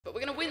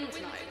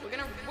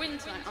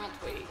tonight,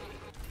 aren't we?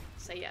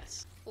 Say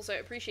yes. Also,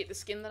 appreciate the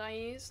skin that I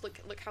use.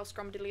 Look how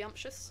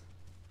scrumdiddlyumptious.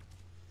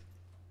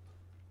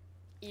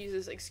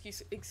 Uses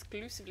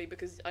exclusively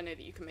because I know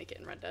that you can make it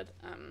in Red Dead.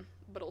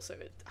 But also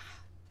it.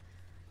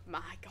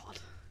 My God,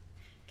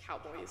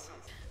 cowboys.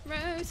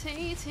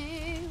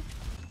 Rotating.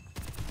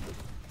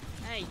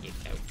 There you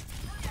go.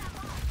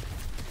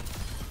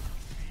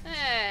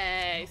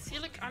 Hey, see,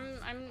 look,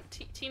 I'm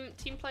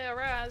team player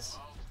Raz.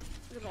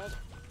 Good lord.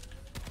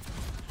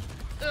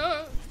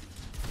 Oh,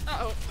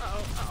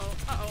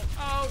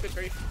 good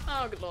grief.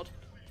 Oh, good lord.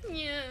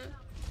 Yeah.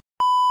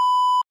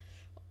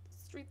 The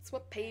streets were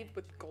paved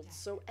with gold,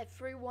 so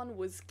everyone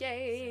was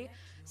gay,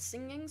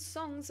 singing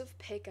songs of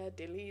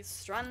Piccadilly,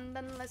 Strand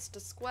and Leicester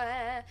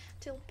Square,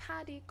 till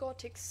Paddy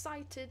got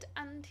excited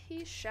and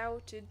he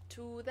shouted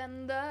to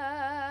them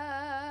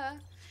there.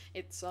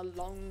 It's a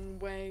long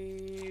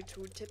way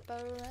to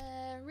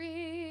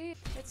Tipperary.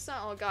 It's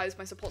oh guys,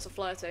 my supports are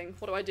flirting.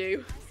 What do I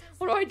do?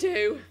 What do I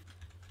do?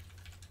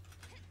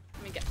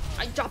 Let me get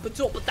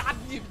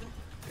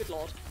good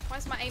lord. Why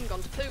is my aim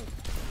gone to poo?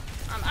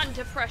 I'm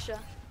under pressure.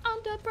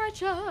 Under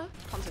pressure.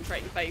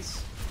 Concentrating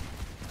face.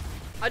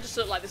 I just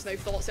look like there's no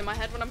thoughts in my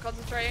head when I'm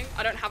concentrating.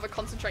 I don't have a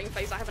concentrating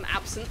face, I have an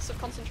absence of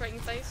concentrating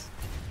face.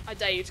 I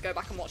dare you to go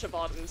back and watch a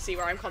VOD and see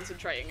where I'm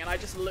concentrating and I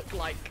just look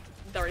like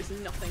there is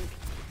nothing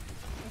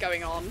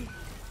going on.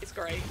 It's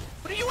great.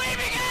 What are you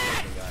aiming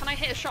at? Can I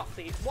hit a shot,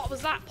 please? What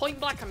was that? Point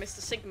blank, I missed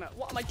a Sigma.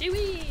 What am I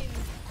doing?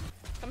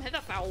 Come hit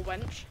that foul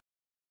wench.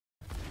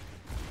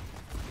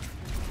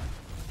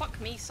 Fuck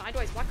me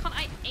sideways. Why can't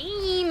I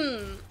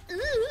aim?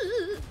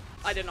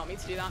 I did not mean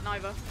to do that,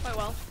 neither. Oh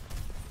well.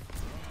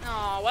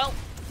 Oh well.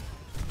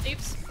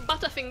 Oops.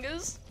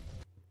 Butterfingers.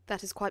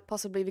 That is quite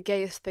possibly the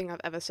gayest thing I've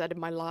ever said in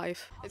my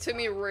life. It took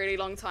me a really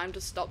long time to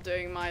stop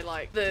doing my,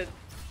 like, the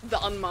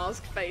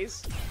unmasked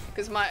face.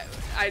 Because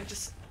I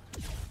just...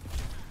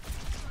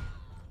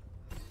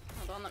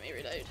 Hold on, let me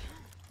reload.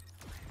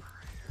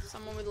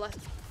 Someone with less...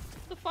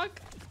 The fuck?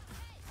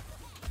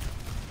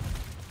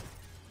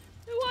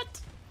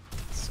 What?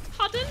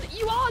 Pardon?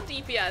 You are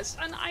DPS,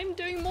 and I'm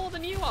doing more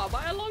than you are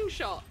by a long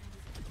shot.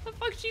 The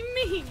fuck do you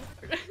mean?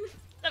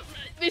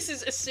 This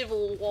is a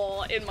civil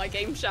war in my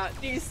game chat.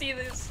 Do you see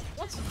this?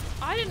 What?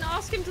 I didn't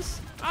ask him to.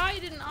 I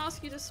didn't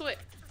ask you to switch.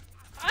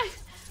 I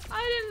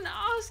didn't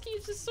ask you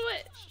to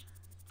switch.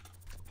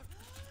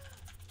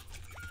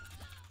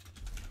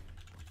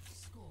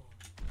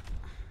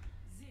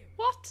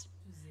 What?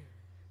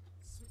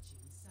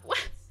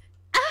 What?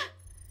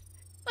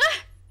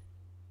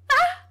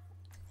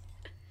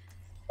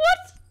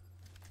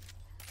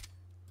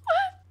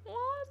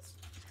 What?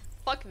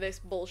 Fuck this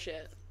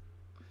bullshit.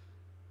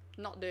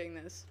 Not doing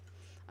this.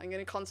 I'm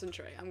gonna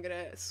concentrate. I'm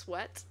gonna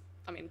sweat.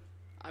 I mean,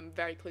 I'm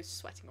very close to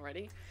sweating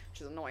already,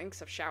 which is annoying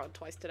because I've showered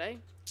twice today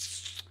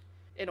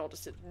in order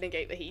to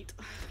negate the heat.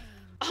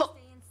 Oh.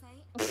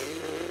 I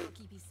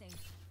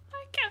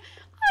kept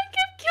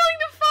killing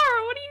the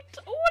Pharaoh.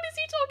 What is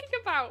he talking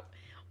about?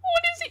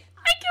 What is he?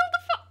 I killed the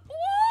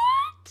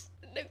What?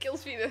 No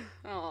kills me either.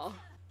 Oh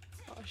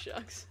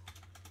shucks.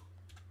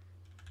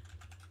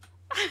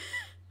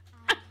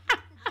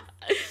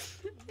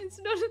 It's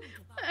not.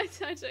 I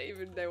don't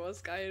even know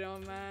what's going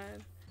on,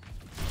 man.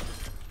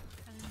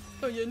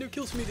 Oh yeah, no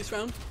kills for me this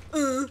round.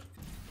 Oh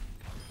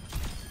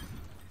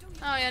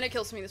yeah, no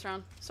kills for me this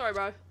round. Sorry,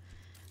 bro.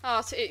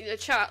 Oh,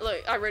 chat.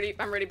 Look, I'm really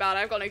bad.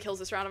 I've got no kills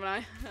this round, haven't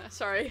I?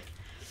 Sorry.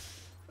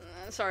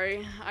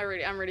 Sorry.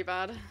 I'm really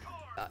bad.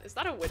 Is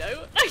that a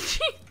widow?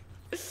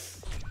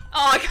 Oh,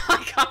 I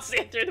can't see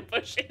it through the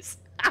bushes.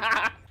 Widow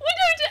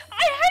did.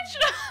 I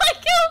headshot. I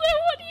killed her.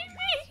 What do you mean?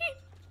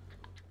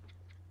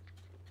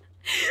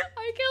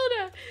 I killed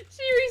her.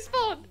 She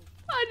respawned.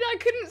 I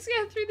couldn't see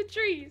her through the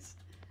trees.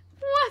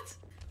 What?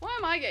 Why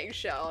am I getting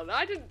shot on?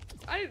 I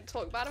didn't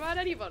talk bad about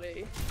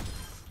anybody.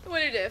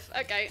 Widow diff.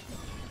 Okay.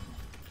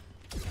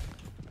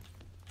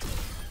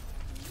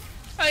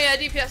 Oh yeah,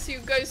 DPS who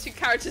goes to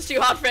characters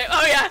too hard for it.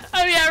 Oh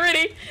yeah,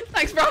 really.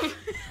 Thanks, bro.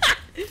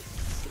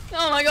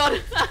 Oh my god.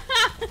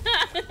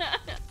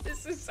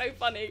 This is so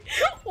funny.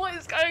 What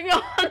is going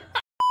on?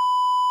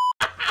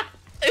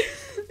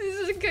 This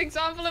is an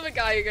example of a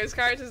guy who goes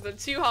characters that are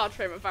too hard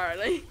for him,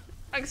 apparently.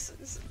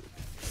 Thanks.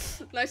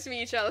 Nice to meet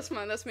you, chat. That's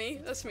me.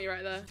 That's me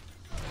right there.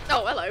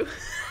 Oh, hello.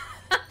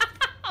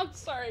 I'm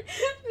sorry.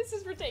 This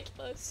is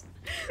ridiculous.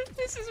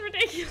 This is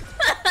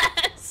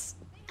ridiculous.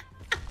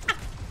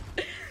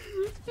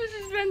 This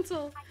is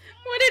mental.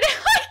 What did I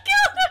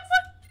kill him?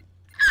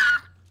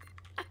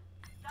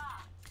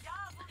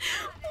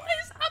 What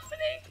is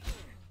happening?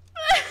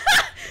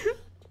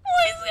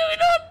 What is going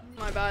on?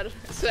 My bad.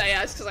 So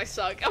yeah, it's because I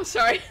suck. I'm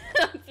sorry.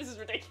 This is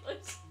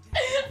ridiculous.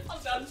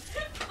 I'm done.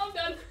 I'm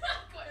done.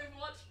 Got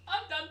overwatch.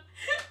 I'm done.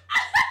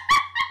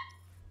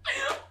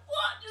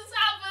 What just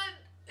happened?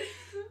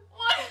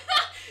 What?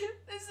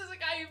 This is a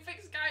guy who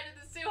picks characters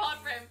that's too hard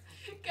for him.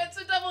 Gets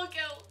a double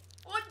kill.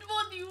 What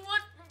more do you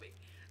want from me?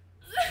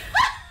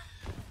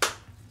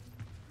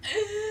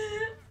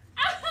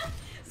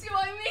 See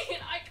what I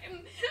mean? I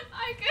can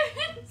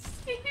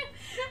see.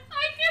 I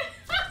can.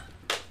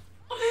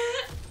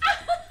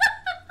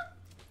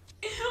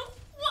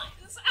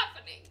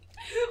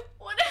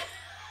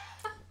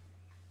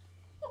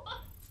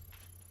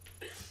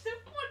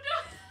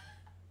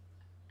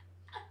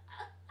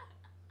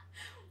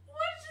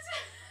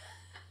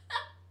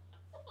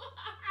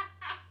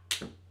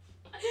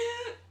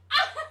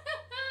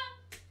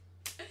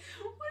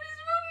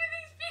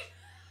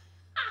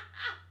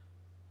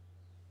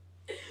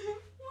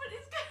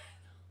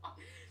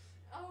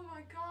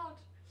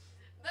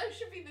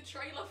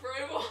 trailer for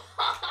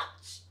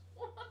Overwatch.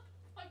 What the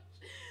fuck?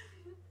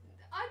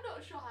 I'm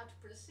not sure how to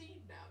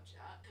proceed now,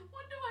 chat.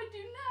 What do I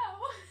do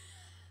now?